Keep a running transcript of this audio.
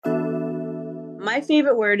My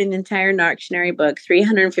favorite word in the entire Narcissism book,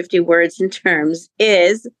 350 words and terms,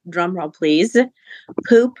 is, drumroll please,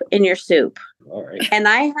 poop in your soup. All right. And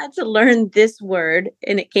I had to learn this word,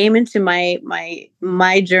 and it came into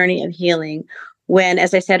my journey of healing when,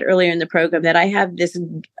 as I said earlier in the program, that I have this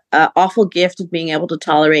awful gift of being able to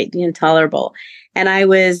tolerate the intolerable. And I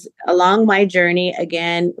was along my journey,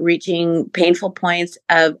 again, reaching painful points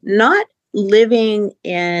of not living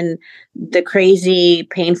in the crazy,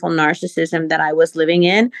 painful narcissism that I was living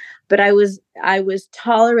in, but I was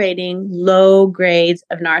tolerating low grades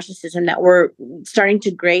of narcissism that were starting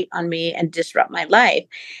to grate on me and disrupt my life.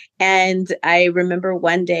 And I remember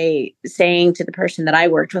one day saying to the person that I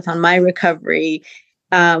worked with on my recovery,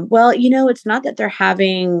 well, it's not that they're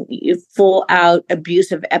having full out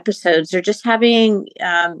abusive episodes. They're just having,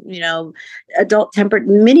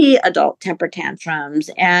 mini adult temper tantrums.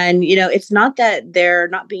 And, it's not that they're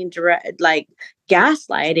not being direct, like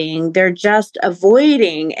gaslighting. They're just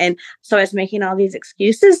avoiding. And so I was making all these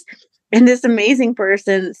excuses. And this amazing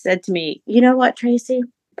person said to me, you know what, Tracy?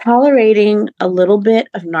 Tolerating a little bit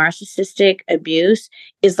of narcissistic abuse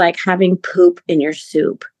is like having poop in your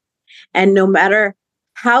soup. And no matter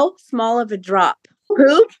how small of a drop,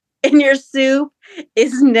 poop in your soup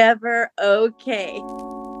is never okay.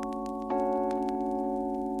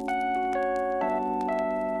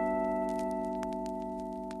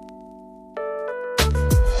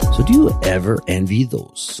 So do you ever envy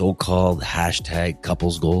those so-called hashtag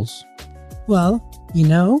couples goals? Well,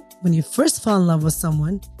 when you first fall in love with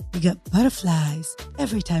someone, you get butterflies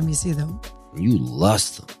every time you see them. You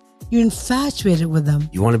lust them. You're infatuated with them.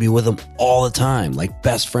 You want to be with them all the time, like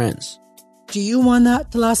best friends. Do you want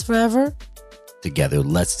that to last forever? Together,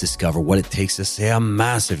 let's discover what it takes to say a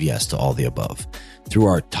massive yes to all the above through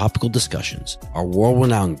our topical discussions, our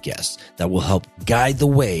world-renowned guests that will help guide the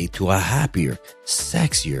way to a happier,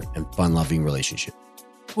 sexier, and fun-loving relationship.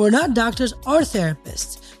 We're not doctors or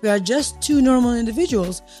therapists. We are just two normal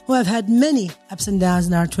individuals who have had many ups and downs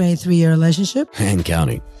in our 23-year relationship. And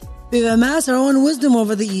counting. We've amassed our own wisdom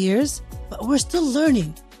over the years, but we're still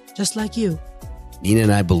learning, just like you. Nina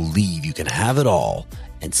and I believe you can have it all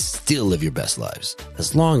and still live your best lives,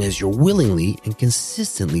 as long as you're willingly and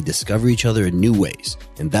consistently discover each other in new ways.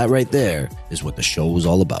 And that right there is what the show is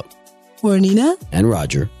all about. We're Nina. And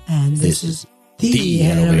Roger. And this is The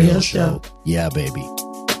Head Over Heels Show. Yeah, baby.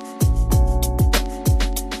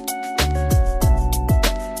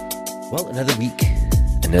 Well, another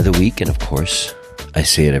week, and of course, I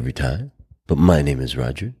say it every time, but my name is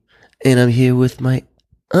Roger, and I'm here with my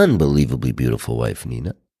unbelievably beautiful wife,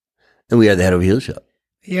 Nina, and we are the Head Over Heels Show.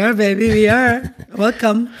 We are, baby, we are.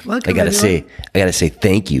 Welcome. I gotta say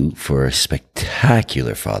thank you for a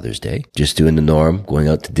spectacular Father's Day. Just doing the norm, going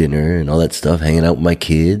out to dinner and all that stuff, hanging out with my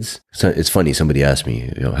kids. So it's funny, somebody asked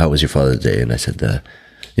me, how was your Father's Day? And I said,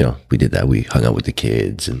 we did that. We hung out with the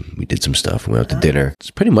kids and we did some stuff. We went out to dinner.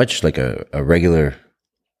 It's pretty much like a regular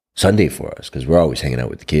Sunday for us because we're always hanging out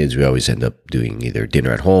with the kids. We always end up doing either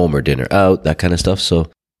dinner at home or dinner out, that kind of stuff.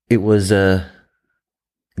 So it was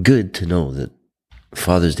good to know that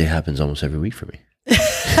Father's Day happens almost every week for me.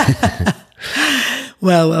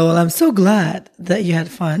 Well, I'm so glad that you had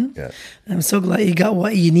fun. Yeah. I'm so glad you got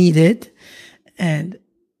what you needed and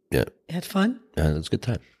you had fun. It was a good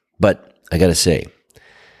time. But I got to say,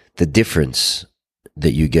 the difference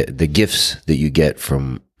that you get, the gifts that you get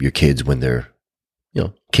from your kids when they're,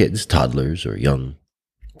 kids, toddlers or young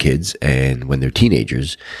kids, and when they're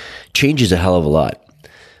teenagers, changes a hell of a lot.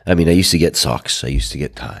 I mean, I used to get socks. I used to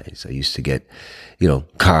get ties. I used to get,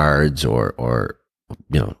 cards or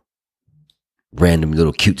random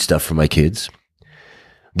little cute stuff for my kids.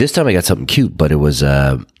 This time I got something cute, but it was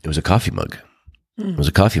a coffee mug. It was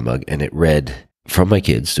a coffee mug, and it read from my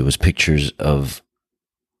kids. There was pictures of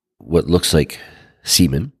what looks like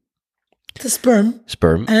semen. The sperm.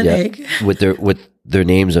 And an egg. with their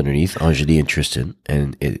names underneath, Anjali and Tristan,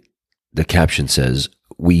 and the caption says,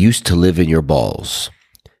 "We used to live in your balls.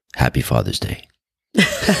 Happy Father's Day."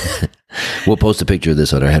 We'll post a picture of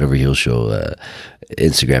this on our Head Over Heels Show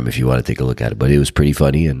Instagram if you want to take a look at it. But it was pretty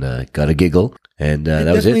funny and got a giggle. And that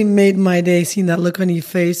was it. Definitely made my day seeing that look on your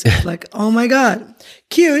face. Like, oh my God,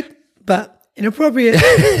 cute, but inappropriate.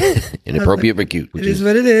 Inappropriate but cute. It is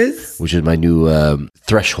what it is. Which is my new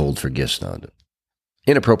threshold for gifts now.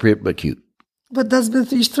 Inappropriate but cute. But that's been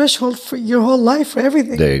the threshold for your whole life, for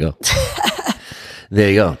everything. There you go. There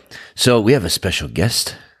you go. So we have a special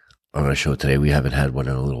guest on our show today. We haven't had one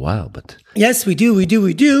in a little while, but yes, we do. We're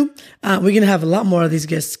going to have a lot more of these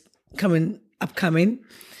guests upcoming.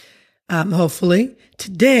 Hopefully.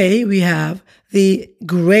 Today we have the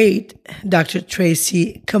great Dr.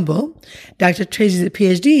 Tracy Kimball. Dr. Tracy is a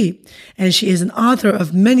PhD, and she is an author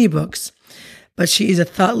of many books, but she is a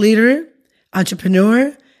thought leader,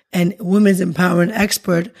 entrepreneur, and women's empowerment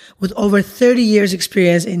expert with over 30 years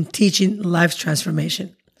experience in teaching life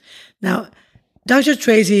transformation. Now, Dr.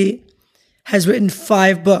 Tracy has written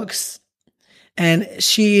 5 books, and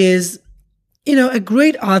she is, a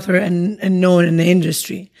great author and known in the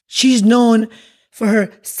industry. She's known for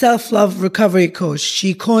her self-love recovery coach.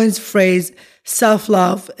 She coins the phrase,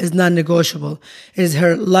 self-love is non-negotiable. It is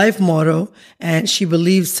her life motto, and she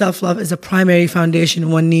believes self-love is a primary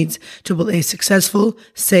foundation one needs to build a successful,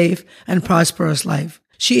 safe, and prosperous life.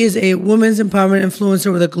 She is a women's empowerment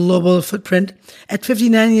influencer with a global footprint. At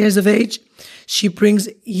 59 years of age, she brings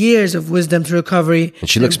years of wisdom to recovery. And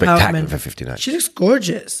she looks spectacular for 59. She looks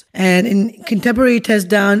gorgeous. And in contemporary test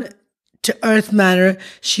down to earth manner,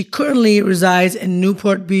 she currently resides in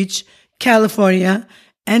Newport Beach, California,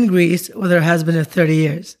 and Greece with her husband of 30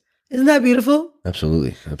 years. Isn't that beautiful?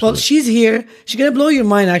 Absolutely. Well, she's here. She's going to blow your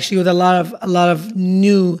mind actually with a lot of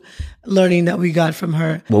new learning that we got from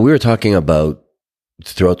her. Well, we were talking about,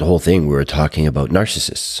 throughout the whole thing, we were talking about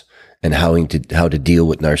narcissists and how to deal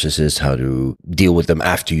with narcissists, how to deal with them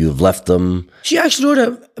after you've left them. She actually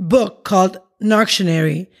wrote a book called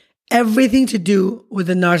Narctionary. Everything to do with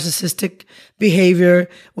the narcissistic behavior,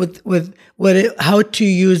 how to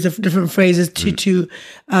use the different phrases to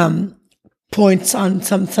points on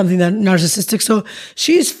something that narcissistic. So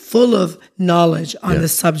she's full of knowledge on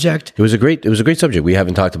this subject. It was a great subject. We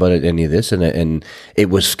haven't talked about any of this, and it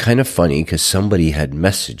was kind of funny because somebody had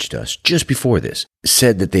messaged us just before this,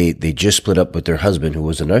 said that they just split up with their husband who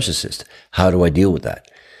was a narcissist. How do I deal with that?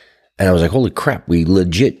 And I was like, holy crap, we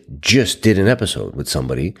legit just did an episode with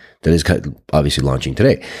somebody that is obviously launching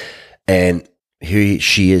today. And here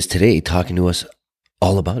she is today talking to us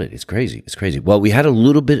all about it. It's crazy. It's crazy. Well, we had a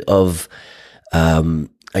little bit of, I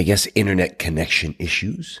guess, internet connection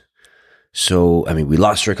issues. So, I mean, we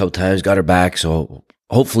lost her a couple times, got her back. So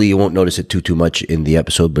hopefully you won't notice it too much in the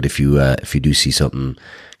episode. But if you do see something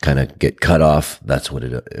kind of get cut off, that's what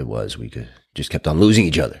it was. We just kept on losing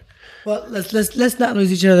each other. Well, let's not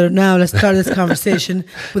lose each other now. Let's start this conversation.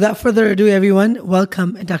 Without further ado, everyone,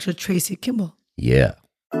 welcome Dr. Tracy Kimball. Yeah.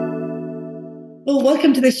 Well,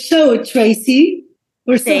 welcome to the show, Tracy.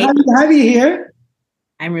 We're so happy to have you here.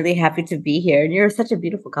 I'm really happy to be here. And you're such a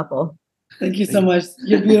beautiful couple. Thank you so much.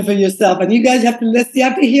 You're beautiful yourself. And you guys have to listen. You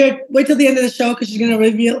have to hear, wait till the end of the show because she's going to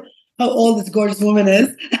reveal how old this gorgeous woman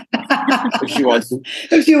is. If she wants to.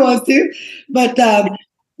 If she wants to. But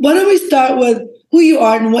why don't we start with who you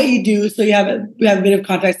are and what you do, so we have a bit of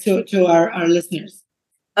context to our listeners.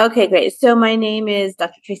 Okay, great. So my name is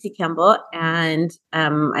Dr. Tracy Kimball, and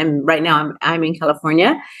I'm in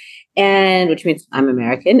California, and which means I'm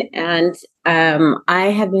American, and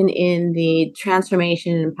I have been in the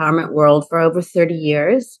transformation and empowerment world for over 30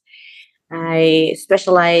 years. I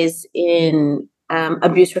specialize in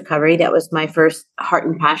abuse recovery. That was my first heart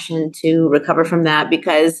and passion to recover from that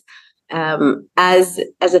because as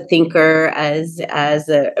a thinker, as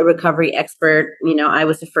a recovery expert, I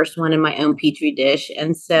was the first one in my own petri dish.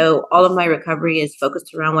 And so all of my recovery is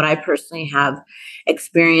focused around what I personally have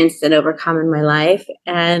experienced and overcome in my life.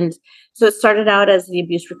 And so it started out as the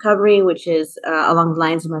abuse recovery, which is along the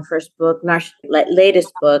lines of my first book,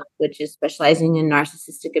 latest book, which is specializing in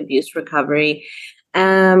narcissistic abuse recovery,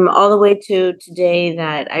 all the way to today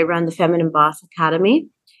that I run the Feminine Boss Academy.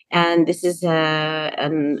 And this is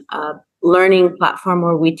a learning platform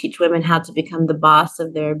where we teach women how to become the boss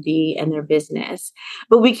of their be and their business.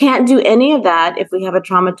 But we can't do any of that if we have a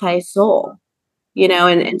traumatized soul,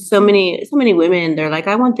 and so many women, they're like,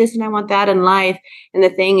 I want this and I want that in life. And the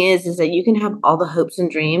thing is that you can have all the hopes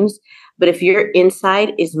and dreams, but if your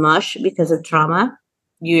inside is mush because of trauma,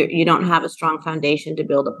 you don't have a strong foundation to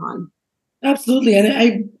build upon. Absolutely.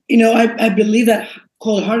 And I believe that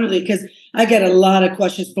wholeheartedly because I get a lot of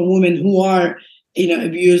questions from women who are,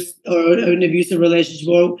 abused or in an abusive relationship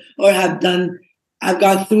or I've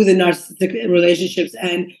gone through the narcissistic relationships,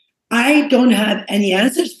 and I don't have any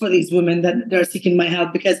answers for these women that are seeking my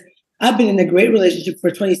help because I've been in a great relationship for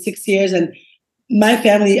 26 years and my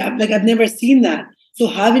family, I've never seen that. So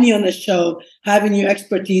having you on the show, having your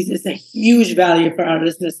expertise is a huge value for our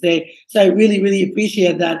listeners today. So I really, really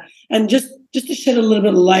appreciate that. And just to shed a little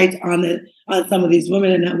bit of light on some of these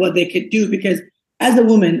women and what they could do, because as a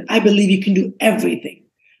woman, I believe you can do everything.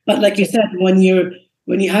 But like you said, when you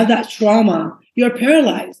have that trauma, you're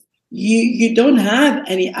paralyzed. You don't have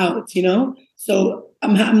any outs, So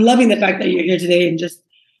I'm loving the fact that you're here today and just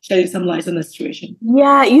shedding some light on the situation.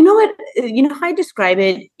 Yeah, you know what? You know how I describe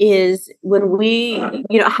it is when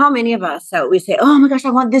how many of us we say, "Oh my gosh, I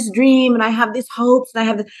want this dream, and I have these hopes, and I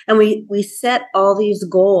have," and we set all these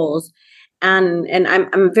goals, and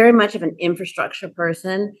I'm very much of an infrastructure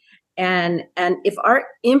person, and if our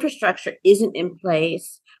infrastructure isn't in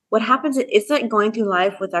place, what happens? It's like going through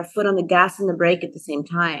life with our foot on the gas and the brake at the same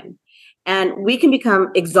time. And we can become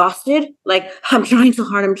exhausted, like, I'm trying so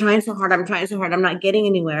hard, I'm trying so hard, I'm trying so hard, I'm not getting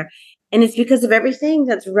anywhere. And it's because of everything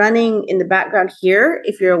that's running in the background here,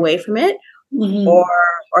 if you're away from it,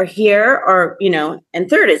 or here, or, and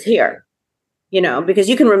third is here, because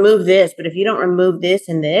you can remove this, but if you don't remove this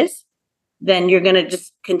and this, then you're going to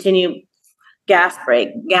just continue gas brake,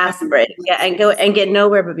 and go and get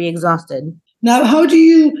nowhere but be exhausted. Now, how do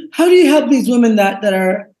you help these women that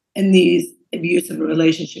are in these abusive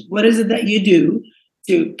relationships? What is it that you do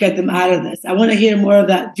to get them out of this? I want to hear more of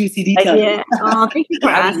that juicy detail. Yeah. Oh, thank you for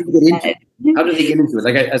asking. How do they get into it?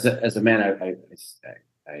 Like, as a man,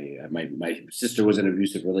 my sister was in an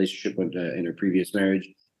abusive relationship in her previous marriage,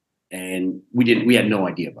 and we had no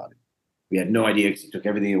idea about it. We had no idea because he took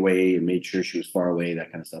everything away and made sure she was far away,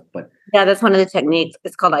 that kind of stuff. But yeah, that's one of the techniques.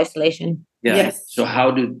 It's called isolation. Yeah. Yes. So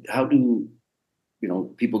how do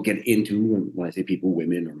people get into, when I say people,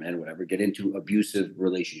 women or men, whatever, get into abusive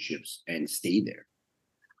relationships and stay there?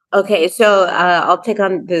 Okay, so I'll take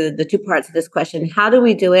on the two parts of this question. How do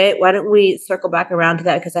we do it? Why don't we circle back around to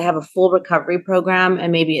that? Because I have a full recovery program,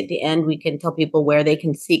 and maybe at the end we can tell people where they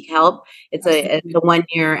can seek help. It's a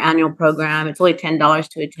 1-year annual program. It's only $10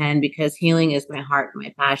 to attend because healing is my heart and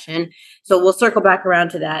my passion. So we'll circle back around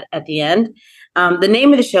to that at the end. The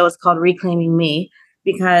name of the show is called Reclaiming Me.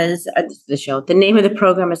 Because the name of the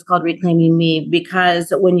program is called Reclaiming Me,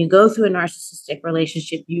 because when you go through a narcissistic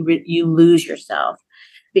relationship, you lose yourself.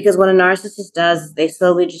 Because what a narcissist does is they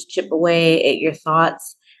slowly just chip away at your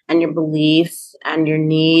thoughts and your beliefs and your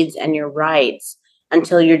needs and your rights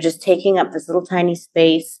until you're just taking up this little tiny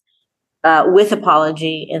space with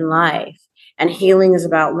apology in life. And healing is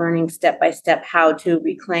about learning step by step how to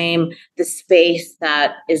reclaim the space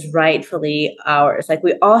that is rightfully ours. Like,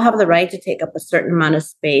 we all have the right to take up a certain amount of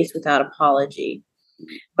space without apology.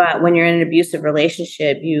 But when you're in an abusive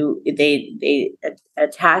relationship, they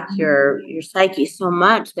attack your psyche so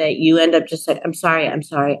much that you end up just like, I'm sorry.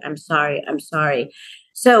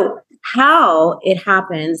 So how it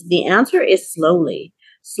happens, the answer is slowly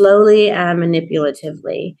and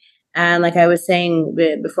manipulatively. And like I was saying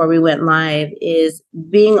before we went live, is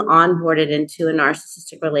being onboarded into a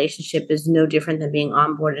narcissistic relationship is no different than being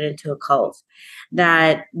onboarded into a cult.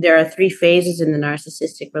 That there are 3 phases in the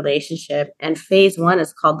narcissistic relationship. And phase 1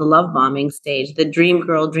 is called the love bombing stage, the dream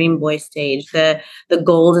girl, dream boy stage, the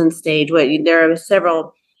golden stage. There are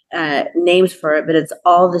several names for it, but it's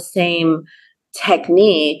all the same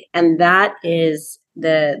technique. And that is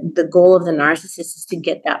the goal of the narcissist, is to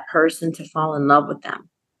get that person to fall in love with them,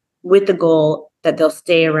 with the goal that they'll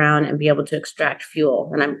stay around and be able to extract fuel.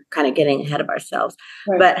 And I'm kind of getting ahead of ourselves.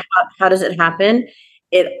 Right. But how does it happen?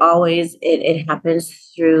 It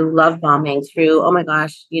happens through love bombing, through, oh my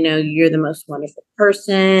gosh, you're the most wonderful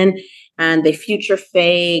person, and they future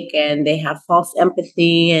fake, and they have false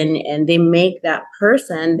empathy, and they make that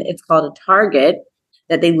person, it's called a target,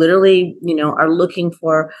 that they literally, are looking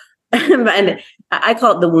for. And I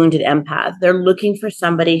call it the wounded empath. They're looking for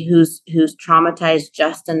somebody who's traumatized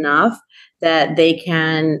just enough that they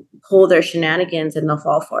can pull their shenanigans and they'll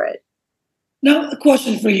fall for it. Now, a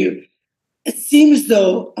question for you. It seems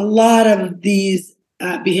though a lot of these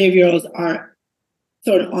behaviors are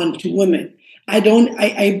sort of on to women. I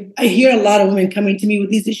hear a lot of women coming to me with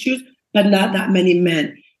these issues, but not that many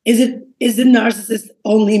men. Is the narcissist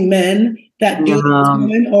only men that do this to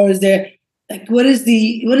women, or is there, like, what is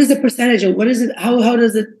the percentage, or what is it? How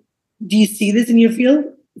does it? Do you see this in your field?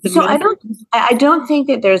 So I don't think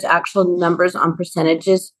that there's actual numbers on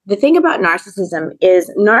percentages. The thing about narcissism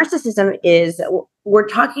is we're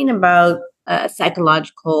talking about a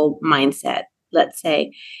psychological mindset, let's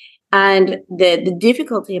say. And the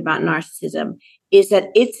difficulty about narcissism is that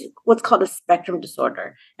it's what's called a spectrum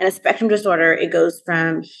disorder. And a spectrum disorder, it goes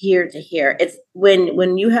from here to here. It's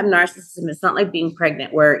when you have narcissism, it's not like being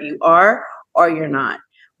pregnant where you are or you're not.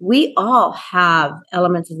 We all have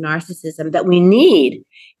elements of narcissism that we need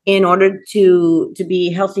in order to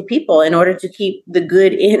be healthy people, in order to keep the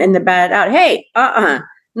good in and the bad out. Hey,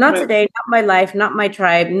 not today, not my life, not my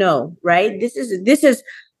tribe. No, right? This is.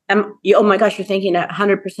 Oh my gosh, you're thinking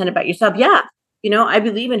 100% about yourself. Yeah, I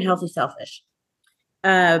believe in healthy selfish,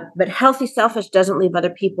 but healthy selfish doesn't leave other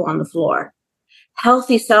people on the floor.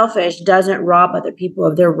 Healthy selfish doesn't rob other people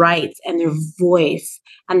of their rights and their voice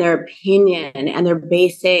and their opinion and their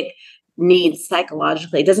basic needs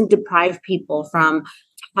psychologically. It doesn't deprive people from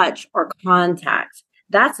touch or contact.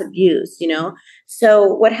 That's abuse, you know?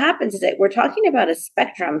 So what happens is that we're talking about a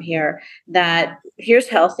spectrum here that here's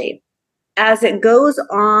healthy. As it goes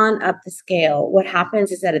on up the scale, what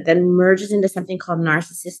happens is that it then merges into something called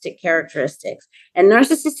narcissistic characteristics. And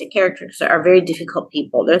narcissistic characteristics are very difficult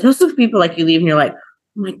people. They're those people like you leave and you're like,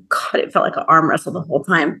 oh my God, it felt like an arm wrestle the whole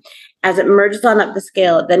time. As it merges on up the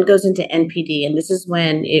scale, it then goes into NPD. And this is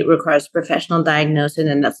when it requires professional diagnosis,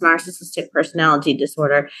 and that's narcissistic personality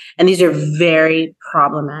disorder. And these are very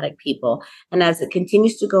problematic people. And as it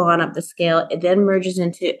continues to go on up the scale, it then merges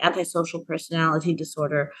into antisocial personality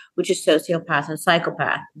disorder, which is sociopath and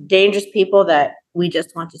psychopath, dangerous people that we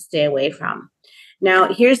just want to stay away from.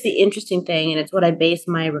 Now, here's the interesting thing, and it's what I base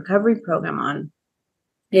my recovery program on.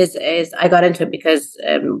 Is I got into it because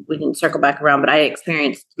we can circle back around, but I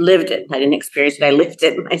lived it. I didn't experience it. I lived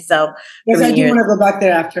it myself. Yes, I do want to go back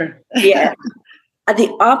there after. Yeah. At the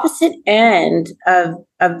opposite end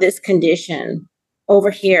of this condition over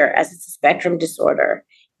here, as it's a spectrum disorder,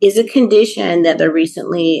 is a condition that they're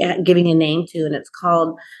recently giving a name to, and it's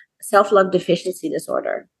called self-love deficiency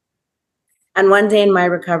disorder. And one day in my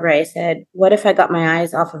recovery, I said, what if I got my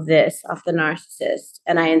eyes off of this, off the narcissist,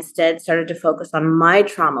 and I instead started to focus on my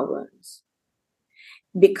trauma wounds?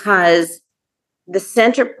 Because the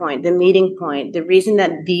center point, the meeting point, the reason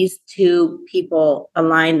that these two people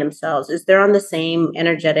align themselves is they're on the same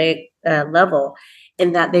energetic level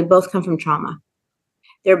in that they both come from trauma.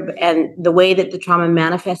 And the way that the trauma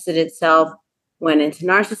manifested itself went into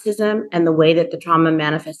narcissism, and the way that the trauma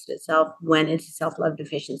manifested itself went into self-love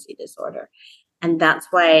deficiency disorder. And that's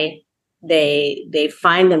why they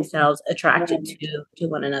find themselves attracted to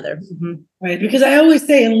one another. Mm-hmm. Right. Because I always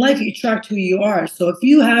say in life, you attract who you are. So if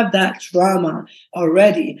you have that trauma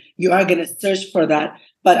already, you are going to search for that.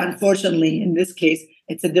 But unfortunately, in this case,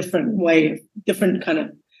 it's a different way, different kind of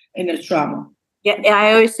inner trauma. Yeah.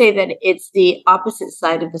 I always say that it's the opposite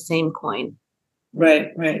side of the same coin.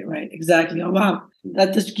 Right. Exactly. Oh, wow.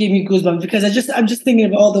 That just gave me goosebumps because I'm just thinking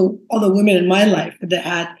of all the women in my life that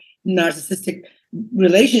had narcissistic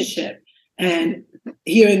relationship, and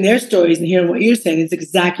hearing their stories and hearing what you're saying is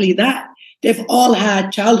exactly that. They've all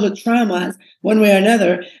had childhood traumas one way or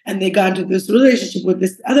another, and they got into this relationship with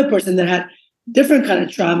this other person that had different kind of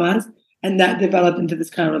traumas, and that developed into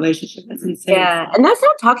this kind of relationship. That's insane. Yeah, and that's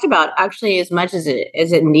not talked about actually as much as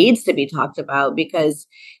it needs to be talked about, because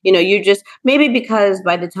you just, maybe because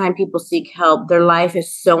by the time people seek help, their life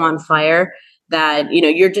is so on fire that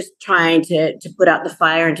you're just trying to put out the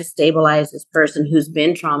fire and to stabilize this person who's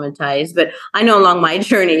been traumatized. But I know along my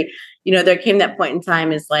journey, there came that point in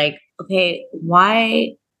time, is like, okay,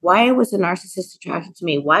 why was the narcissist attracted to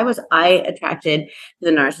me? Why was I attracted to the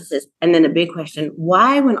narcissist? And then the big question,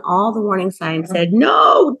 why, when all the warning signs said,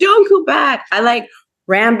 no, don't go back, I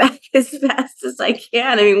ran back as fast as I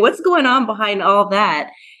can. I mean, what's going on behind all that?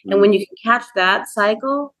 Mm-hmm. And when you can catch that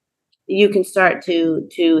cycle, you can start to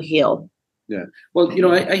heal. Yeah. Well,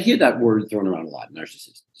 I hear that word thrown around a lot,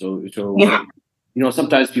 narcissist. So yeah.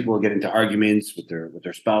 Sometimes people get into arguments with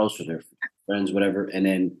their spouse or their friends, whatever, and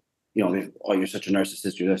then you're such a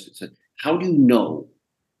narcissist. You're this. How do you know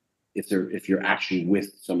if you're actually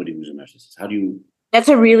with somebody who's a narcissist? How do you? That's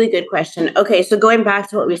a really good question. Okay, so going back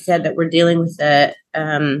to what we said, that we're dealing with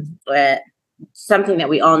something that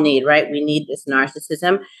we all need, right? We need this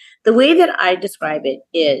narcissism. The way that I describe it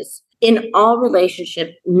is, in all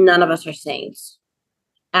relationships, none of us are saints,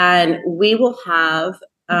 and we will have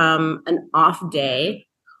an off day.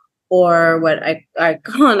 Or what I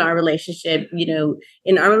call in our relationship,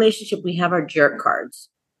 in our relationship, we have our jerk cards.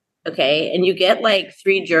 Okay. And you get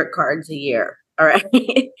 3 jerk cards a year. All right.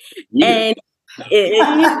 Yeah. And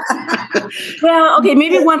well, okay,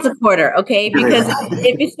 maybe once a quarter. Okay. Because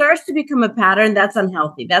if it starts to become a pattern, that's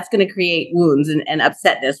unhealthy. That's going to create wounds and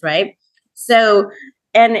upsetness. Right. So,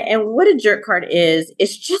 and what a jerk card is,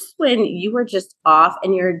 it's just when you are just off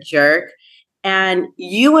and you're a jerk and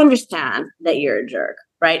you understand that you're a jerk.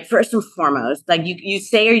 Right. First and foremost, you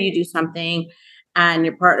say or you do something and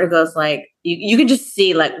your partner goes you can just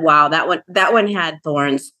see wow, that one had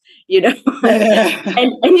thorns, and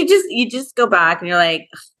you just go back and you're like,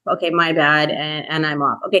 okay, my bad. And I'm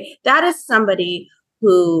off. Okay. That is somebody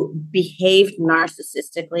who behaved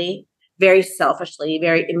narcissistically, very selfishly,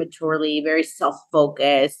 very immaturely, very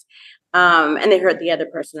self-focused. And they hurt the other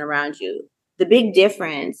person around you. The big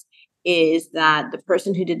difference is that the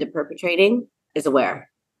person who did the perpetrating is aware.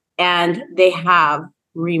 And they have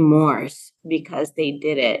remorse because they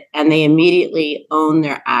did it, and they immediately own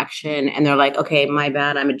their action, and they're like, okay, my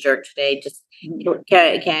bad, I'm a jerk today, just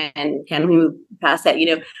can we move past that?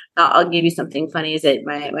 I'll give you something funny. Is that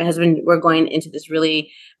my husband, we're going into this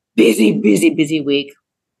really busy week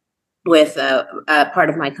with a part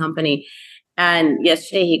of my company. And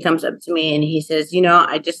yesterday he comes up to me and he says,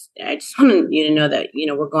 I just want you to know that,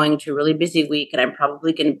 we're going to a really busy week and I'm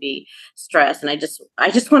probably going to be stressed. And I just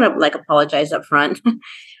want to like apologize up front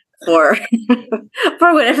for,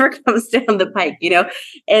 for whatever comes down the pike,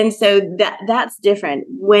 And so that's different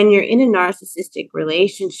when you're in a narcissistic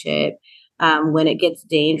relationship. When it gets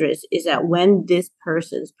dangerous is that when this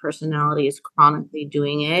person's personality is chronically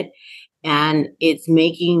doing it and it's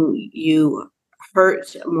making you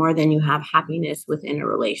hurt more than you have happiness within a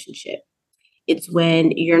relationship. It's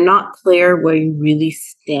when you're not clear where you really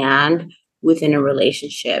stand within a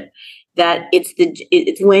relationship, that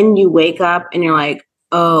it's when you wake up and you're like,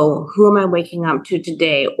 oh, who am I waking up to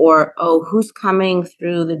today? Or, oh, who's coming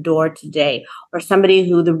through the door today? Or somebody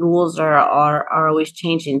who the rules are always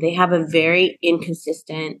changing. They have a very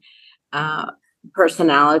inconsistent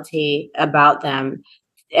personality about them.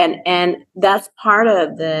 And that's part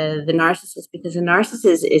of the narcissist, because the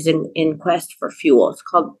narcissist is in quest for fuel. It's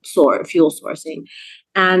called fuel sourcing.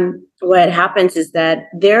 And what happens is that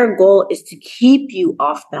their goal is to keep you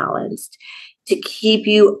off balanced, to keep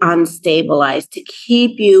you unstabilized, to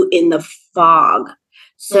keep you in the fog.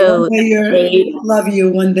 So one day they love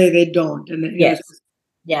you, one day they don't. And yes.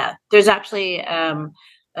 Yeah. There's actually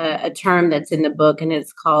a term that's in the book, and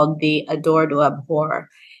it's called the adore to abhor.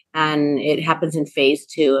 And it happens in phase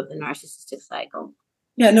 2 of the narcissistic cycle.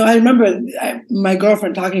 Yeah, no, I remember my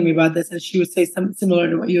girlfriend talking to me about this, and she would say something similar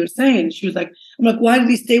to what you were saying. She was like, I'm like, why did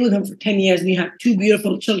he stay with him for 10 years and you have 2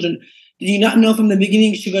 beautiful children? Did you not know from the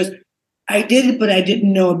beginning? She goes, I did it, but I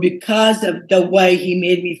didn't know because of the way he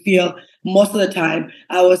made me feel. Most of the time,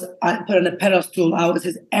 I was put on a pedestal. I was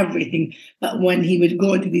his everything. But when he would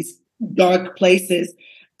go into these dark places,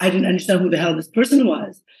 I didn't understand who the hell this person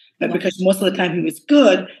was. But because most of the time he was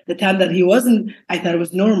good, the time that he wasn't, I thought it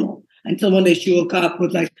was normal. Until one day she woke up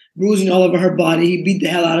with like bruising all over her body. He beat the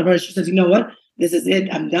hell out of her. She says, you know what? This is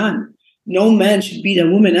it. I'm done. No man should beat a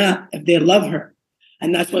woman up if they love her.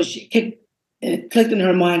 And that's what she clicked in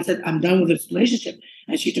her mind and said, I'm done with this relationship.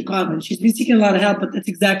 And she took off. And she's been seeking a lot of help, but that's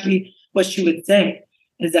exactly what she would say,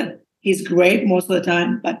 is that he's great most of the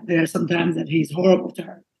time, but there are some times that he's horrible to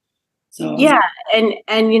her. So yeah, and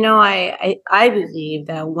I believe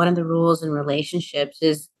that one of the rules in relationships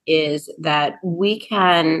is that we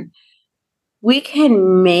can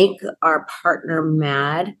make our partner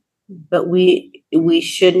mad, but we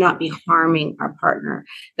should not be harming our partner.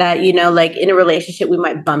 That, like in a relationship, we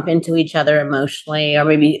might bump into each other emotionally, or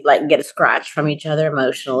maybe like get a scratch from each other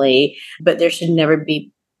emotionally, but there should never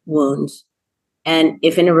be wounds. And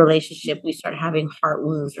if in a relationship we start having heart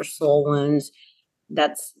wounds or soul wounds,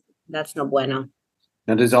 that's no bueno.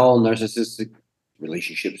 Now, does all narcissistic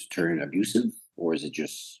relationships turn abusive, or is it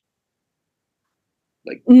just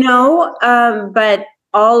like... No, but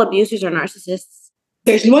all abusers are narcissists.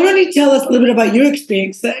 Why don't you tell us a little bit about your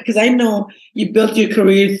experience? Because I know you built your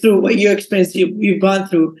career through what your experience you've gone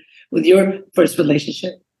through with your first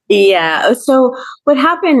relationship. Yeah. So what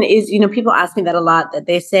happened is, people ask me that a lot, that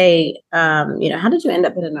they say, how did you end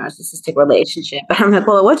up in a narcissistic relationship? I'm like,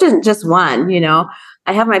 well, it wasn't just one,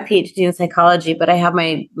 I have my PhD in psychology, but I have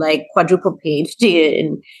my like quadruple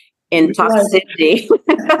PhD in toxicity.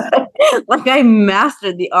 Like I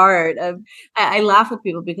mastered the art of, I laugh with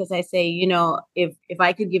people because I say, if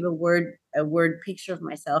I could give a word picture of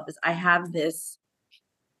myself, is I have this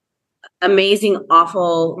amazing,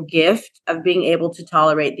 awful gift of being able to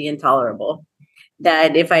tolerate the intolerable.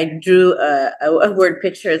 That if I drew a word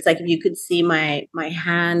picture, it's like if you could see my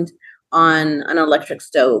hand on an electric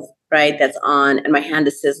stove, right? That's on, and my hand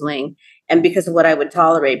is sizzling. And because of what I would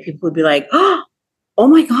tolerate, people would be like, oh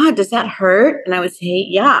my God, does that hurt? And I would say,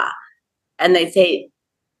 yeah. And they'd say,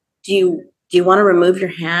 do you want to remove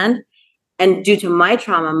your hand? And due to my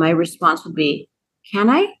trauma, my response would be, can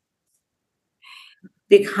I?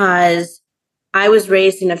 Because I was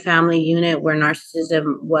raised in a family unit where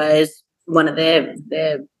narcissism was one of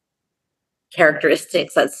the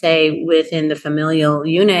characteristics, let's say, within the familial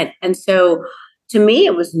unit. And so to me,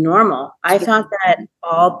 it was normal. I thought that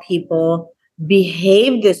all people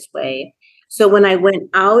behaved this way. So when I went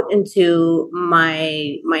out into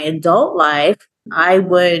my adult life, I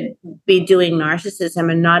would be doing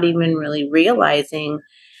narcissism and not even really realizing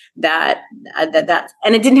that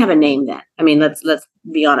and it didn't have a name then. I mean, let's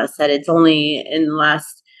be honest, that it's only in the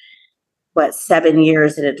last 7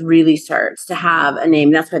 years that it really starts to have a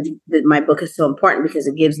name. That's why my book is so important, because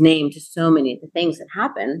it gives name to so many of the things that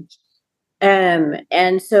happen.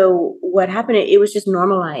 And so what happened, it was just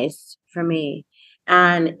normalized for me.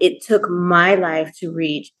 And it took my life to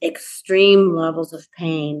reach extreme levels of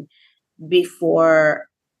pain before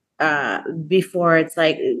it's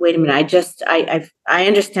like, wait a minute, I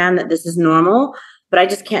understand that this is normal, but I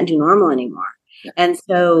just can't do normal anymore. Yeah. And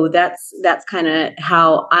so that's kind of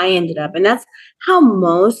how I ended up. And that's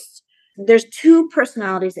how there's two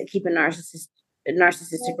personalities that keep a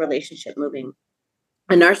narcissistic relationship moving.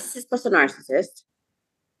 A narcissist plus a narcissist,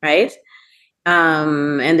 right?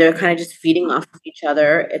 And they're kind of just feeding off of each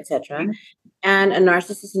other, etc. And a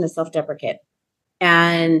narcissist and a self-deprecate.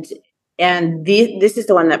 And this is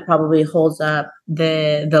the one that probably holds up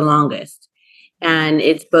the longest. And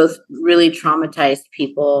it's both really traumatized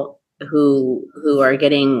people who are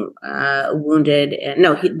getting wounded. And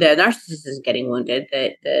no, the narcissist is getting wounded.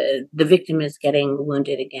 The victim is getting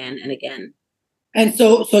wounded again and again. And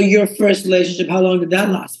so your first relationship, how long did that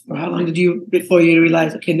last for? How long before you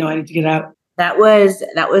realized, okay, no, I need to get out? That was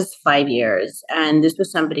 5 years. And this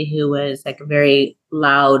was somebody who was like a very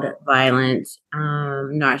loud, violent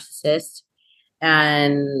narcissist.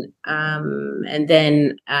 And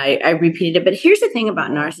then I repeated it. But here's the thing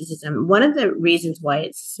about narcissism. One of the reasons why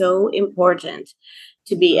it's so important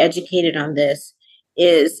to be educated on this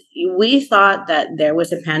is we thought that there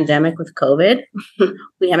was a pandemic with COVID.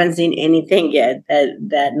 We haven't seen anything yet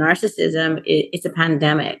that narcissism is a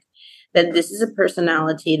pandemic, that this is a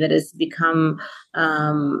personality that has become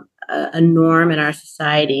a norm in our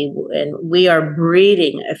society. And we are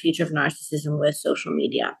breeding a future of narcissism with social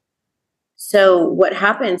media. So what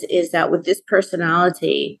happens is that with this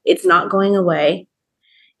personality, it's not going away.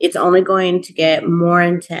 It's only going to get more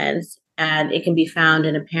intense, and it can be found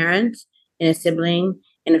in a parent, in a sibling,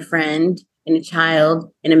 in a friend, in a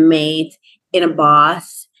child, in a mate, in a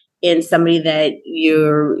boss, in somebody that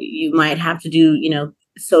you might have to do,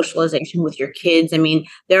 socialization with your kids. I mean,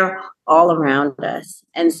 they're all around us.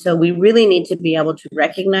 And so we really need to be able to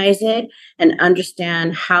recognize it and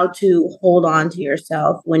understand how to hold on to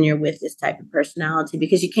yourself when you're with this type of personality,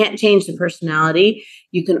 because you can't change the personality.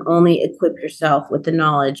 You can only equip yourself with the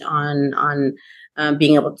knowledge on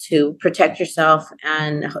being able to protect yourself.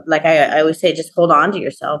 And like I always say, just hold on to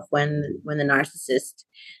yourself when the narcissist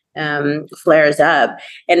flares up.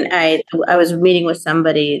 And I was meeting with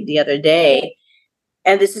somebody the other day,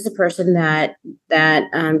 and this is a person that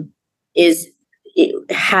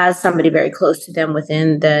has somebody very close to them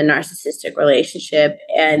within the narcissistic relationship.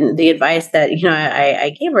 And the advice that, I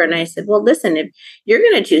gave her, and I said, well, listen, if you're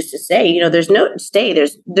going to choose to stay,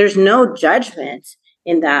 there's no judgment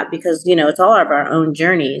in that, because, it's all of our own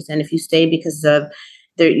journeys. And if you stay because of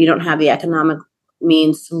you don't have the economic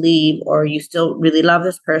means to leave, or you still really love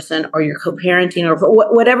this person, or you're co-parenting, or for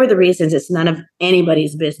whatever the reasons, it's none of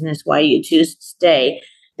anybody's business why you choose to stay.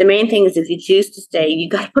 The main thing is, if you choose to stay, you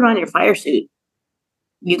got to put on your fire suit.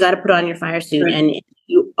 You got to put on your fire suit, right. And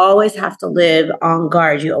you always have to live on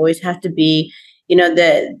guard. You always have to be,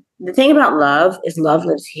 the thing about love is love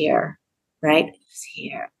lives here, right? It lives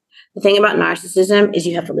here. The thing about narcissism is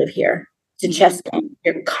you have to live here. It's a chess game.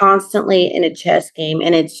 You're constantly in a chess game,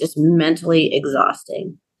 and it's just mentally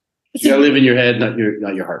exhausting. You gotta live in your head, not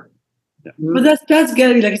your heart. Yeah. But that's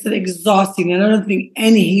gotta be, like I said, exhausting. And I don't think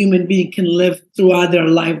any human being can live throughout their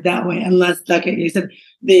life that way, unless, like you said,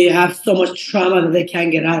 they have so much trauma that they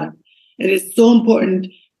can't get out of. It is so important.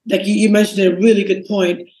 Like you mentioned a really good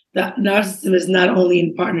point, that narcissism is not only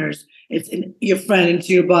in partners, it's in your friend,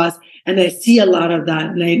 into your boss. And I see a lot of that,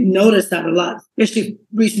 and I notice that a lot, especially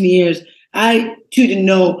recent years. I too didn't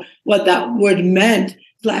know what that word meant.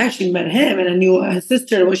 So I actually met him, and I knew his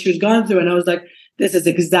sister and what she was going through, and I was like, this is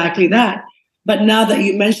exactly that. But now that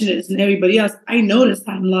you mentioned it and everybody else, I noticed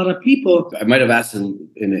that in a lot of people. I might have asked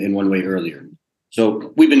in one way earlier.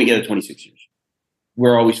 So we've been together 26 years.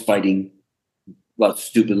 We're always fighting about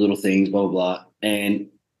stupid little things, blah, blah, blah. And,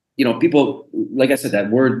 people, like I said,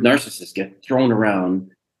 that word narcissist get thrown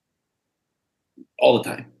around all the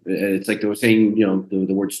time. It's like they were saying,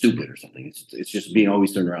 the word stupid or something. It's just being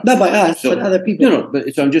always turned around. Not by us, but other people.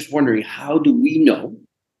 But so I'm just wondering, how do we know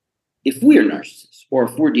if we are narcissists, or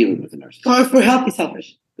if we're dealing with a narcissist? Or if we're healthy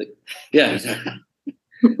selfish. Yeah, exactly.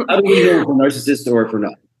 How do we know if we're narcissists or if we're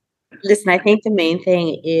not? Listen, I think the main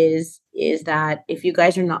thing is that if you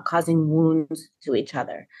guys are not causing wounds to each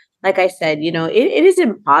other, like I said, it is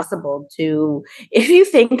impossible to, if you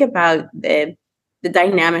think about the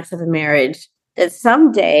dynamics of a marriage, that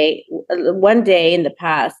one day in the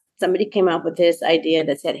past, somebody came up with this idea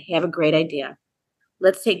that said, hey, I have a great idea.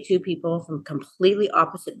 let's take two people from completely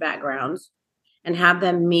opposite backgrounds and have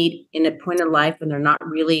them meet in a point of life when they're not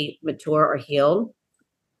really mature or healed,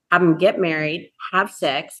 have them get married, have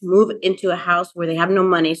sex, move into a house where they have no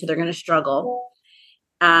money, so they're going to struggle.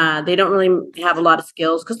 They don't really have a lot of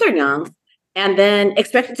skills because they're young, and then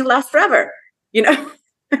expect it to last forever. You know,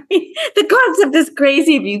 I mean, the concept is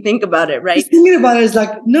crazy if you think about it, right? Just thinking about it is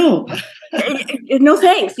like, no. No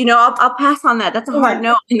thanks. You know, I'll pass on that. That's a hard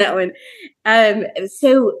no on that one.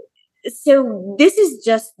 So this is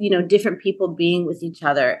just, you know, different people being with each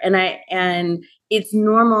other, and it's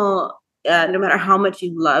normal. No matter how much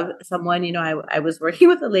you love someone, you know, I was working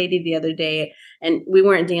with a lady the other day, and we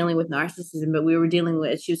weren't dealing with narcissism, but we were dealing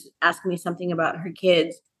with, she was asking me something about her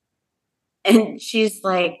kids, and she's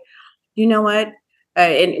like, you know what?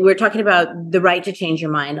 And we're talking about the right to change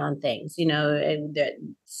your mind on things, you know, and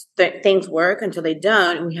that things work until they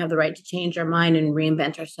don't. And we have the right to change our mind and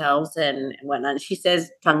reinvent ourselves and whatnot. And she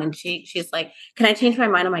says, tongue in cheek, she's like, can I change my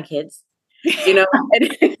mind on my kids? You know,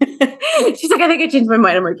 and she's like, I think I changed my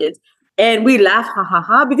mind on my kids. And we laugh, ha, ha,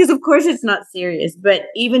 ha, because of course it's not serious. But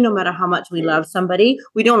even no matter how much we love somebody,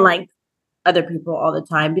 we don't like other people all the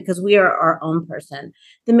time because we are our own person.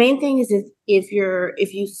 The main thing is if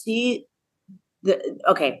you see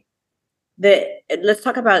let's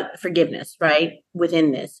talk about forgiveness, right?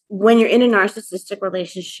 Within this, when you're in a narcissistic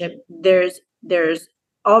relationship, there's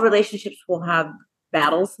all relationships will have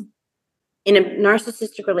battles. In a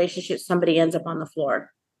narcissistic relationship, somebody ends up on the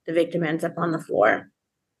floor. The victim ends up on the floor.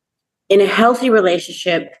 In a healthy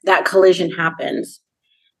relationship, that collision happens,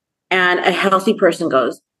 and a healthy person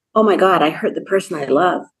goes, oh my God, I hurt the person I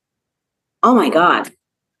love. Oh my God,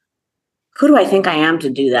 who do I think I am to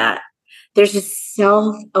do that? There's this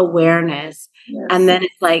self-awareness. Yes. And then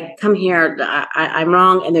it's like, come here, I'm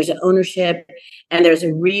wrong. And there's an ownership, and there's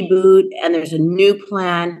a reboot, and there's a new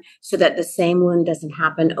plan so that the same wound doesn't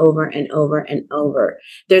happen over and over and over.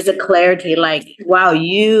 There's a clarity like, wow,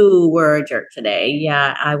 you were a jerk today.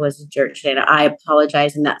 Yeah, I was a jerk today. I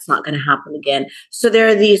apologize, and that's not going to happen again. So there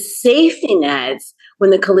are these safety nets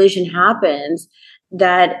when the collision happens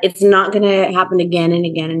that it's not going to happen again and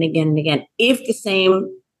again and again and again. If the same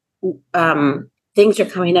things are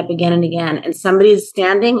coming up again and again, and somebody's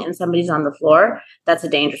standing and somebody's on the floor, that's a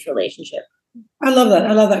dangerous relationship. I love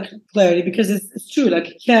that clarity, because it's true.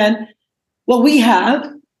 Like, what we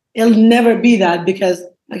have, it'll never be that, because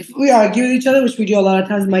like if we argue with each other, which we do a lot of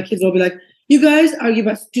times, my kids will be like, you guys argue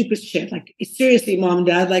about stupid shit. Like, seriously, mom and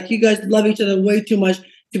dad, like, you guys love each other way too much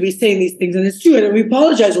to be saying these things. And it's true. And we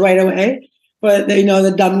apologize right away for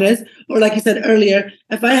the dumbness. Or like you said earlier,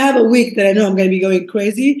 if I have a week that I know I'm going to be going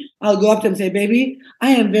crazy, I'll go up to them and say, baby,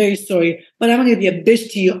 I am very sorry, but I'm going to be a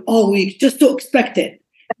bitch to you all week. Just to expect it.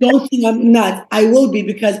 Don't think I'm nuts. I will be,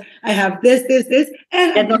 because I have this.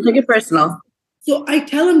 And don't take it personal. So I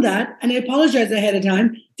tell them that, and I apologize ahead of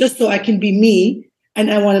time, just so I can be me,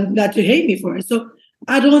 and I want them not to hate me for it. So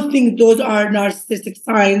I don't think those are narcissistic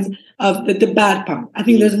signs of the bad part. I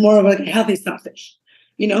think there's more of like a healthy selfish.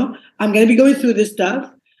 You know, I'm going to be going through this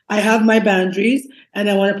stuff. I have my boundaries, and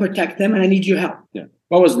I want to protect them, and I need your help. Yeah.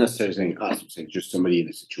 I wasn't necessarily saying us. I'm saying just somebody in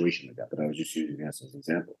a situation like that, but I was just using that as an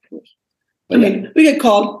example, of course. But I mean, we get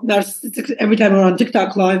called narcissists every time we're on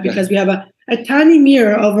TikTok live, because we have a tiny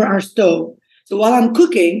mirror over our stove. So while I'm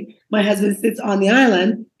cooking, my husband sits on the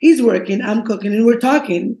island. He's working, I'm cooking, and we're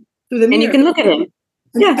talking through the mirror. And you can look at him.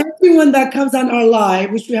 And everyone that comes on our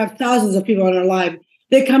live, which we have thousands of people on our live,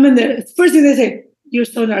 they come in there. First thing they say, you're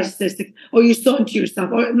so narcissistic, or you're so into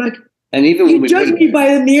yourself. Or I'm like, and even when you judge me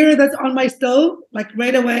by the mirror that's on my stove, like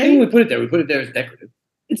right away. Even we put it there as decorative.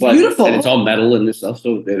 It's beautiful. And it's all metal and this stuff,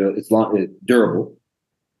 so it's durable.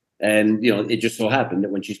 And it just so happened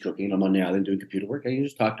that when she's cooking, I'm on the island doing computer work. I can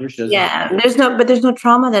just talk to her. She doesn't. There's no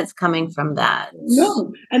trauma that's coming from that.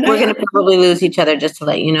 No, and we're going to probably lose each other, just to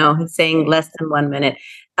let you know. Saying less than 1 minute,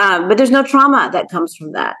 but there's no trauma that comes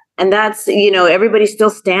from that, and that's everybody's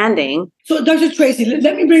still standing. So, Dr. Tracy,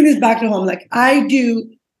 let me bring this back to home. Like I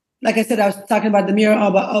do, like I said, I was talking about the mirror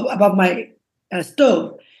above my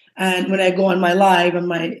stove, and when I go on my live on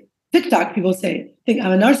my TikTok, people think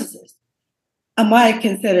I'm a narcissist. Am I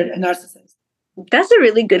considered a narcissist? That's a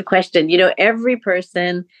really good question. Every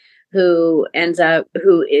person who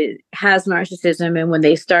has narcissism, and when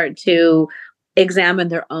they start to examine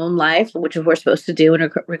their own life, which we're supposed to do in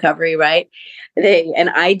recovery, right? And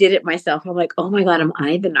I did it myself. I'm like, oh my God, am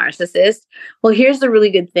I the narcissist? Well, here's the really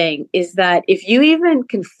good thing is that if you even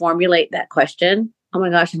can formulate that question, oh my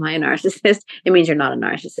gosh, am I a narcissist? It means you're not a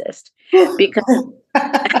narcissist. Because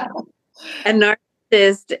a narcissist,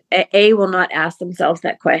 A, will not ask themselves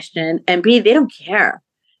that question, and B, they don't care.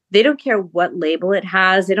 They don't care what label it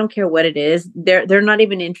has. They don't care what it is. They're not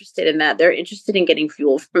even interested in that. They're interested in getting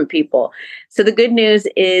fuel from people. So the good news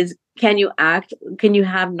is, can you have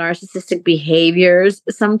narcissistic behaviors?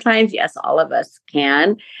 Sometimes, yes, all of us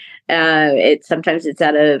can. Sometimes it's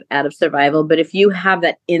out of survival. But if you have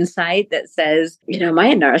that insight that says, am I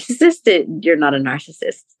a narcissist? You're not a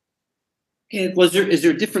narcissist. Okay. Is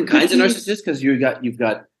there different kinds of narcissists? Because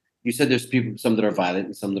you said there's people, some that are violent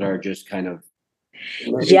and some that are just kind of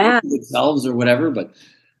themselves or whatever. But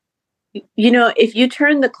if you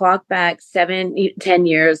turn the clock back 7-10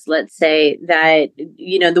 years, let's say that,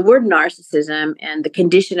 the word narcissism and the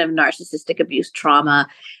condition of narcissistic abuse, trauma,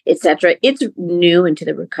 etc., it's new into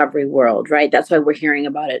the recovery world, right? That's why we're hearing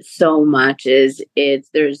about it so much.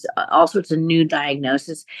 There's all sorts of new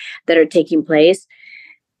diagnoses that are taking place.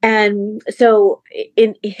 And so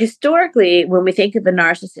historically, when we think of a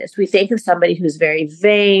narcissist, we think of somebody who's very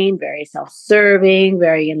vain, very self-serving,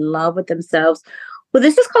 very in love with themselves. Well,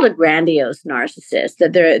 this is called a grandiose narcissist,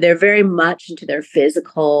 that they're very much into their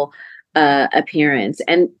physical appearance.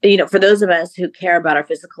 And, for those of us who care about our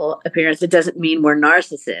physical appearance, it doesn't mean we're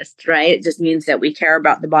narcissists, right? It just means that we care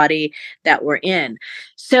about the body that we're in.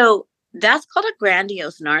 So that's called a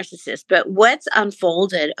grandiose narcissist. But what's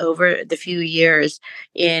unfolded over the few years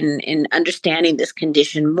in understanding this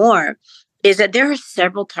condition more is that there are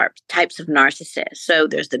several types of narcissists. So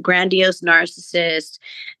there's the grandiose narcissist,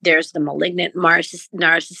 there's the malignant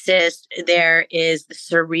narcissist, there is the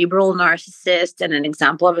cerebral narcissist. And an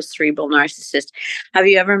example of a cerebral narcissist: have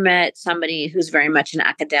you ever met somebody who's very much an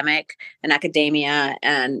academia,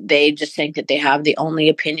 and they just think that they have the only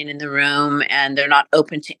opinion in the room and they're not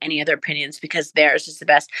open to any other opinions because theirs is the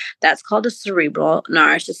best? That's called a cerebral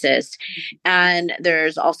narcissist. And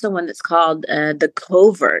there's also one that's called the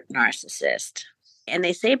covert narcissist. And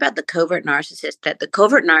they say about the covert narcissist that the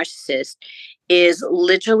covert narcissist is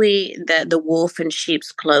literally the wolf in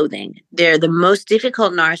sheep's clothing. They're the most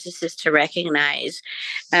difficult narcissist to recognize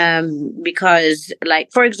because, like,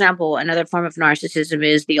 for example, another form of narcissism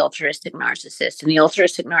is the altruistic narcissist. And the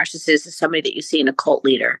altruistic narcissist is somebody that you see in a cult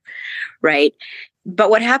leader, right?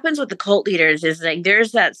 But what happens with the cult leaders is, like,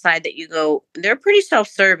 there's that side that you go, they're pretty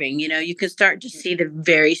self-serving. You can start to see the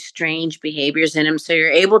very strange behaviors in them. So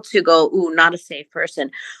you're able to go, ooh, not a safe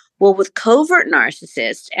person. Well, with covert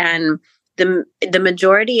narcissists, and the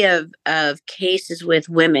majority of cases with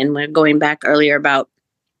women, we're going back earlier about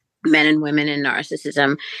men and women and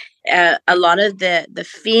narcissism, a lot of the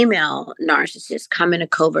female narcissists come in a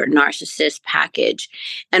covert narcissist package.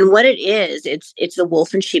 And what it is, it's a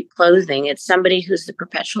wolf in sheep clothing. It's somebody who's the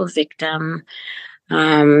perpetual victim. They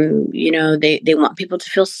want people to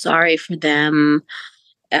feel sorry for them.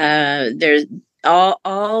 There's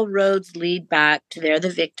all roads lead back to they're the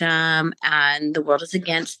victim and the world is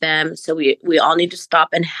against them. So we all need to stop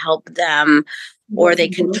and help them. Or they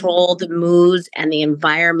control the moods and the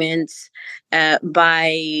environments by,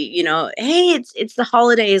 hey, it's the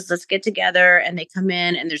holidays, let's get together. And they come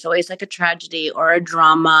in and there's always like a tragedy or a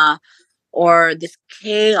drama or this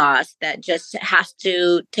chaos that just has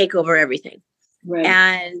to take over everything. Right.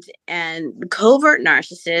 And covert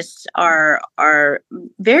narcissists are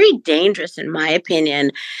very dangerous, in my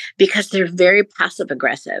opinion, because they're very passive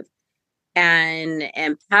aggressive. And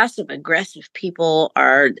passive aggressive people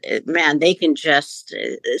are, man, they can just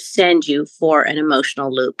send you for an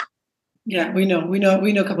emotional loop. Yeah, we know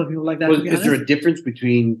a couple of people like that. Well, is there a difference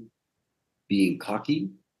between being cocky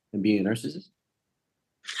and being a narcissist?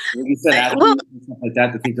 Like you said, stuff like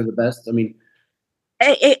that, to think they're the best. I mean,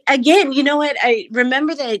 again, you know what? I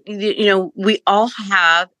remember that we all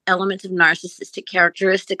have elements of narcissistic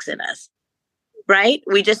characteristics in us, right?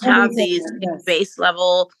 We just have these base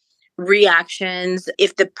level reactions.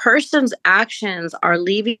 If the person's actions are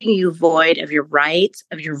leaving you void of your rights,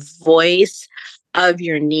 of your voice, of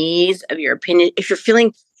your needs, of your opinion, if you're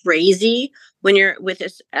feeling crazy when you're with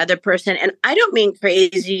this other person, and I don't mean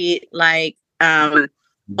crazy like, oh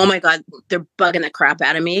my God, they're bugging the crap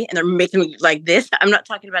out of me and they're making me like this. I'm not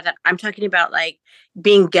talking about that. I'm talking about like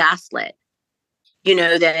being gaslit.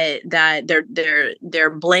 That they're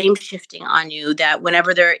blame shifting on you, that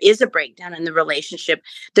whenever there is a breakdown in the relationship,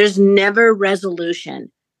 there's never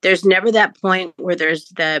resolution. There's never that point where there's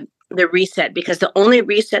the reset, because the only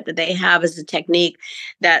reset that they have is a technique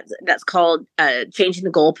that's called changing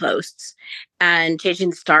the goalposts and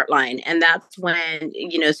changing the start line. And that's when,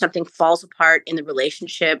 something falls apart in the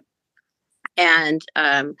relationship. And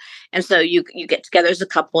so you get together as a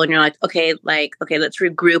couple and you're like, okay, let's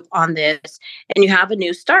regroup on this. And you have a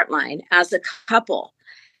new start line as a couple.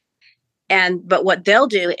 But what they'll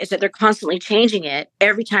do is that they're constantly changing it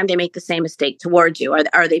every time they make the same mistake towards you,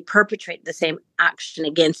 or they perpetrate the same action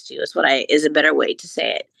against you, is a better way to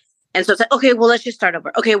say it. And so it's like, okay, well, let's just start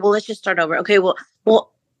over. Okay, well, let's just start over. Okay, well,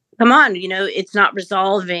 come on, it's not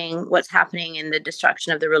resolving what's happening in the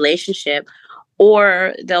destruction of the relationship.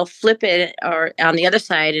 Or they'll flip it, or on the other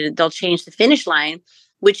side, and they'll change the finish line,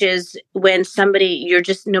 which is when you're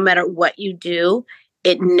just, no matter what you do,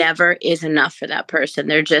 it never is enough for that person.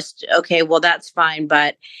 They're just, okay, well, that's fine.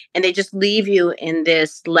 And they just leave you in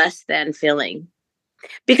this less than feeling.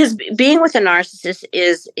 Because being with a narcissist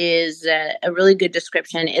is a really good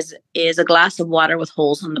description, is a glass of water with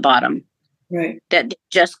holes on the bottom. Right. That they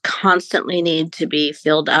just constantly need to be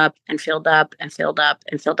filled up and filled up and filled up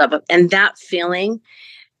and filled up. And that feeling,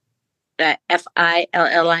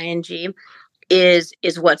 FILLING, is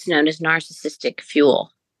what's known as narcissistic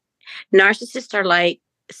fuel. Narcissists are like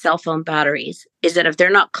cell phone batteries, is that if they're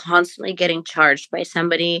not constantly getting charged by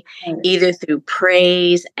somebody, either through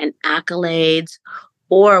praise and accolades,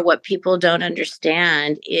 or what people don't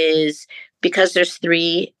understand is, because there's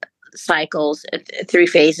three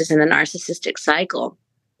phases in the narcissistic cycle,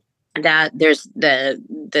 that there's the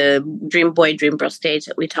dream boy, dream girl stage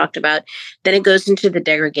that we talked about. Then it goes into the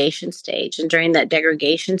degradation stage. And during that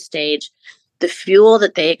degradation stage, the fuel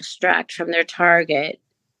that they extract from their target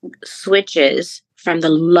switches from the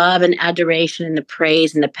love and adoration and the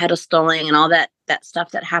praise and the pedestaling and all that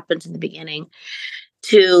stuff that happens in the beginning,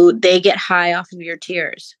 to they get high off of your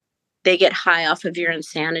tears. They get high off of your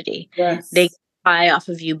insanity. Yes. They get high off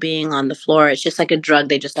of you being on the floor. It's just like a drug.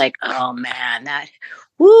 They just like, oh man,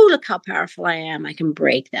 look how powerful I am. I can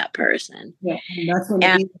break that person. Yeah, and that's when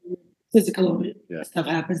the physical stuff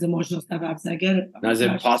happens, emotional stuff happens. I get it. Now, is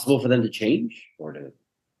it possible for them to change or to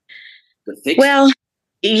fix? Well,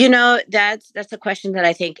 that's a question that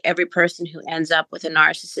I think every person who ends up with a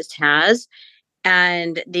narcissist has.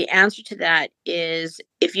 And the answer to that is,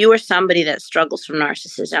 if you are somebody that struggles from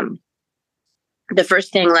narcissism, the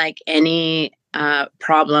first thing, like any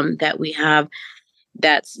problem that we have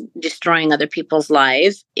that's destroying other people's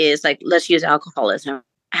lives, is like, let's use alcoholism.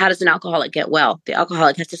 How does an alcoholic get well? The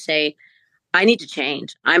alcoholic has to say, I need to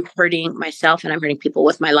change. I'm hurting myself and I'm hurting people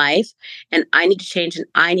with my life, and I need to change, and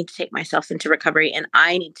I need to take myself into recovery, and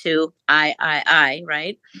I need to,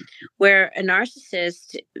 right? Where a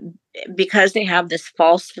narcissist, because they have this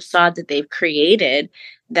false facade that they've created,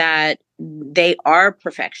 that they are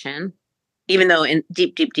perfection, even though in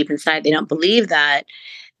deep inside, they don't believe that,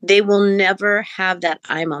 they will never have that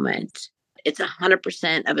I moment. It's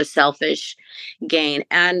 100% of a selfish gain.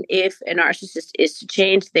 And if a narcissist is to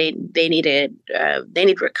change, they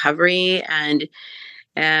need recovery, and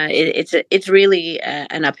it's really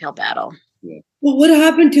an uphill battle. Yeah. Well, what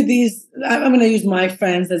happened to these? I'm going to use my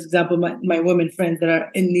friends as example, my women friends that are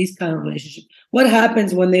in these kind of relationships. What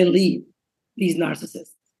happens when they leave these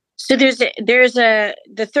narcissists? So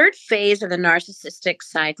the third phase of the narcissistic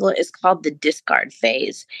cycle is called the discard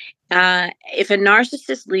phase. If a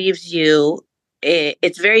narcissist leaves you,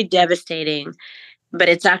 it's very devastating, but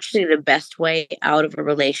it's actually the best way out of a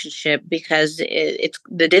relationship, because it's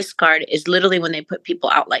the discard is literally when they put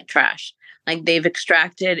people out like trash. Like, they've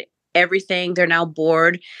extracted everything. They're now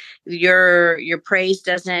bored. Your praise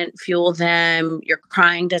doesn't fuel them. Your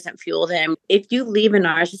crying doesn't fuel them. If you leave a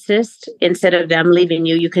narcissist, instead of them leaving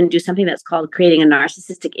you, you can do something that's called creating a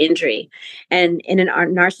narcissistic injury. And in a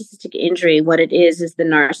narcissistic injury, what it is the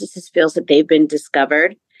narcissist feels that they've been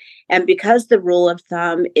discovered. And because the rule of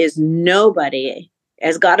thumb is nobody,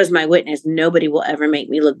 as God is my witness, nobody will ever make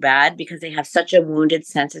me look bad, because they have such a wounded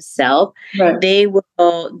sense of self. Right. They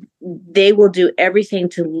will do everything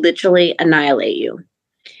to literally annihilate you.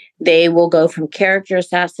 They will go from character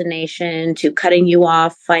assassination to cutting you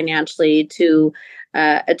off financially to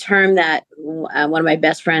a term that one of my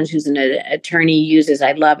best friends, who's an attorney, uses.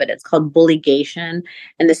 I love it. It's called bulligation.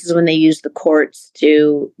 And this is when they use the courts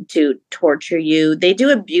to torture you. They do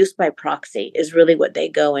abuse by proxy is really what they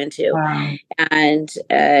go into. Wow. And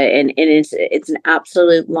it's an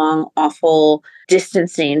absolute long, awful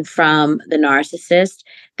distancing from the narcissist,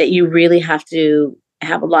 that you really have to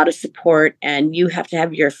have a lot of support, and you have to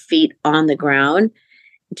have your feet on the ground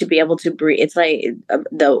to be able to breathe. It's like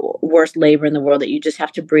the worst labor in the world, that you just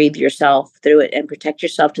have to breathe yourself through it and protect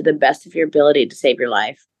yourself to the best of your ability to save your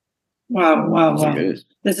life. Wow.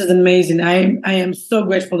 This is amazing. I am so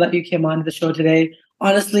grateful that you came on the show today.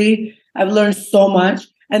 Honestly, I've learned so much.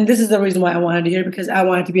 And this is the reason why I wanted to hear, because I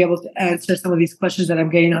wanted to be able to answer some of these questions that I'm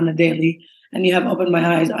getting on a daily. And you have opened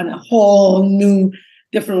my eyes on a whole new,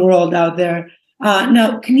 different world out there.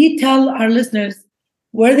 Now, can you tell our listeners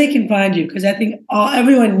where they can find you, because I think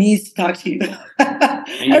everyone needs to talk to you.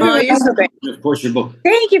 Oh, you're so great. Of course, your book.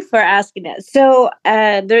 Thank you for asking that. So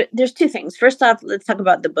there's two things. First off, let's talk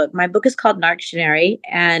about the book. My book is called Narcissism,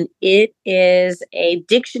 and it is a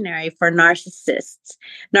dictionary for narcissism,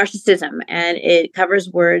 and it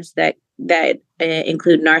covers words that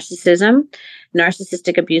include narcissism,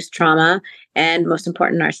 narcissistic abuse trauma, and most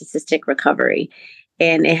important, narcissistic recovery.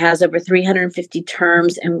 And it has over 350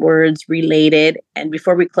 terms and words related. And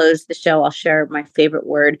before we close the show, I'll share my favorite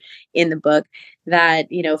word in the book that,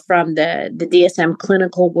 from the DSM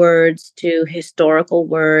clinical words to historical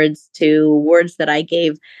words to words that I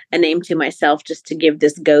gave a name to myself just to give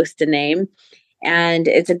this ghost a name. And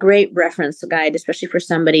it's a great reference guide, especially for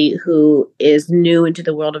somebody who is new into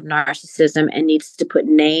the world of narcissism and needs to put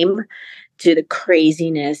name to the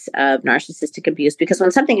craziness of narcissistic abuse. Because when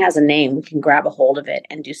something has a name, we can grab a hold of it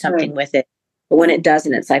and do something with it. But when it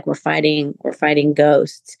doesn't, it's like we're fighting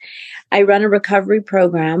ghosts. I run a recovery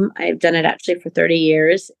program. I've done it actually for 30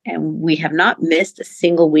 years, and we have not missed a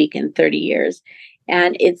single week in 30 years.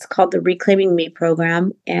 And it's called the Reclaiming Me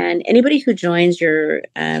program. And anybody who joins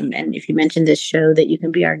and if you mention this show, that you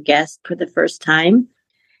can be our guest for the first time.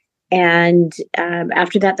 And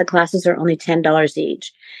after that, the classes are only $10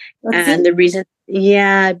 each. And the reason,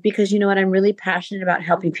 because you know what, I'm really passionate about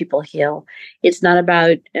helping people heal. It's not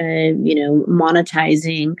about,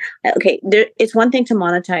 monetizing. Okay, it's one thing to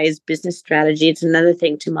monetize business strategy. It's another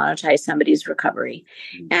thing to monetize somebody's recovery.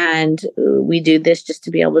 And we do this just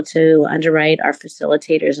to be able to underwrite our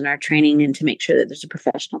facilitators and our training and to make sure that there's a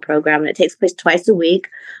professional program. And it takes place twice a week,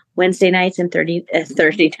 Wednesday nights and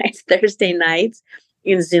Thursday nights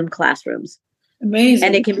in Zoom classrooms. Amazing.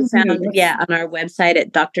 And it can be found, on our website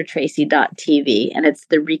at drtracy.tv, and it's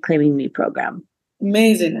the Reclaiming Me program.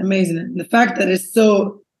 Amazing. And the fact that it's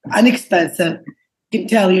so inexpensive, you can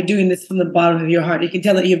tell you're doing this from the bottom of your heart. You can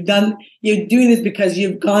tell that you're doing this because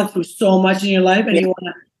you've gone through so much in your life and you want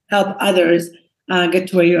to help others get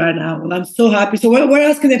to where you are now. Well, I'm so happy. So where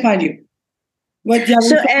else can they find you? On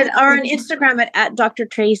Instagram at Dr.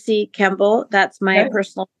 Tracy Kemble. That's my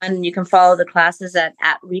personal one. You can follow the classes at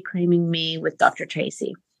Reclaiming Me with Dr.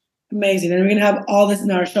 Tracy. Amazing. And we're going to have all this in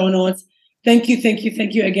our show notes. Thank you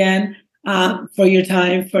again for your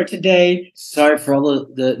time for today. Sorry for all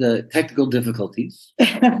the technical difficulties.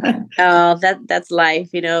 Oh, that's life.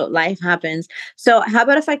 Life happens. So how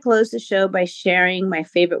about if I close the show by sharing my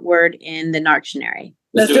favorite word in the Narcissism?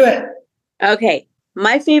 Let's do it. Okay.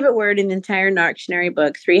 My favorite word in the entire Narcissism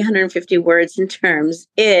book, 350 words and terms,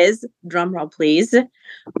 is, drumroll please,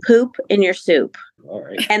 poop in your soup. All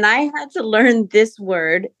right. And I had to learn this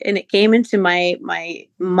word, and it came into my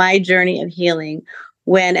journey of healing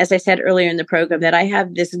when, as I said earlier in the program, that I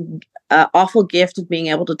have this awful gift of being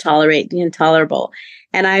able to tolerate the intolerable.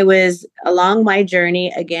 And I was, along my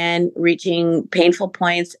journey, again, reaching painful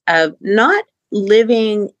points of not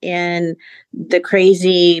living in the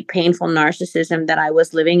crazy, painful narcissism that I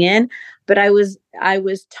was living in, but I was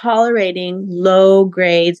tolerating low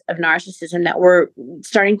grades of narcissism that were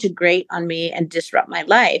starting to grate on me and disrupt my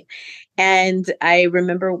life. And I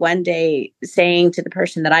remember one day saying to the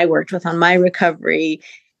person that I worked with on my recovery,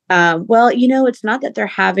 it's not that they're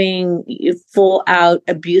having full out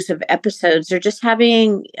abusive episodes. They're just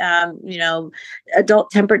having, mini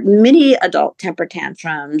adult temper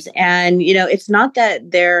tantrums. And, it's not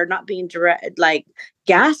that they're not being direct, like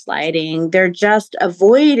gaslighting. They're just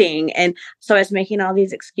avoiding. And so I was making all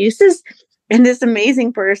these excuses. And this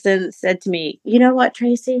amazing person said to me, you know what,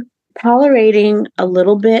 Tracy? Tolerating a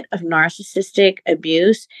little bit of narcissistic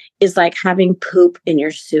abuse is like having poop in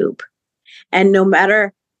your soup. And no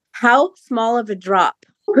matter how small of a drop,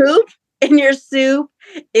 poop in your soup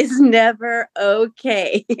is never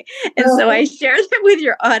okay. And so I share that with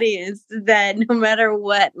your audience that no matter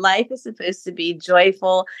what, life is supposed to be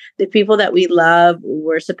joyful. The people that we love,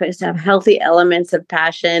 we're supposed to have healthy elements of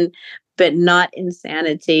passion, but not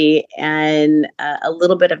insanity. And a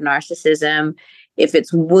little bit of narcissism, if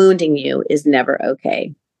it's wounding you, is never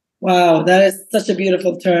okay. Wow, that is such a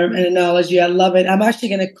beautiful term and analogy. I love it. I'm actually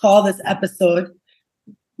going to call this episode,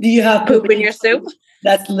 do you have poop in your soup?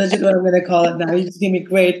 That's legit what I'm going to call it now. You just gave me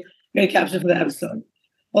great caption for the episode.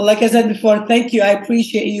 Well, like I said before, thank you. I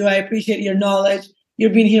appreciate you. I appreciate your knowledge. You're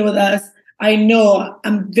being here with us. I know,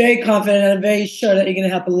 I'm very confident and I'm very sure that you're going to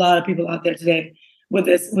help a lot of people out there today with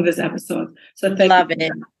this episode. So thank you. Love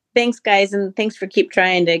it. Thanks, guys. And thanks for keep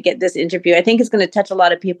trying to get this interview. I think it's going to touch a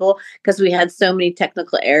lot of people because we had so many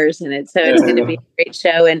technical errors in it. So it's going to be a great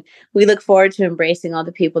show. And we look forward to embracing all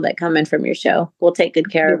the people that come in from your show. We'll take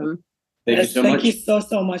good care of them. Thank you so much. Thank you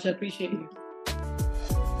so much. I appreciate you.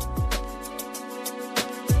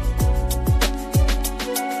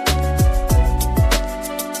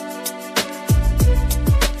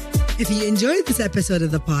 If you enjoyed this episode of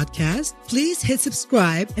the podcast, please hit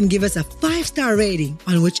subscribe and give us a 5-star rating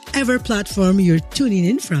on whichever platform you're tuning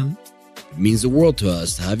in from. It means the world to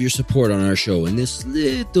us to have your support on our show in this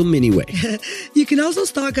little mini way. You can also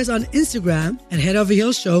stalk us on Instagram and Head Over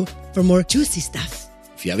Heels Show for more juicy stuff.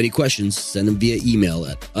 If you have any questions, send them via email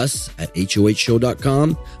at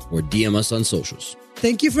us@hohshow.com or DM us on socials.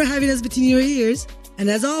 Thank you for having us between your ears. And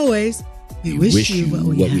as always, we wish you what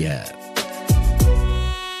we have.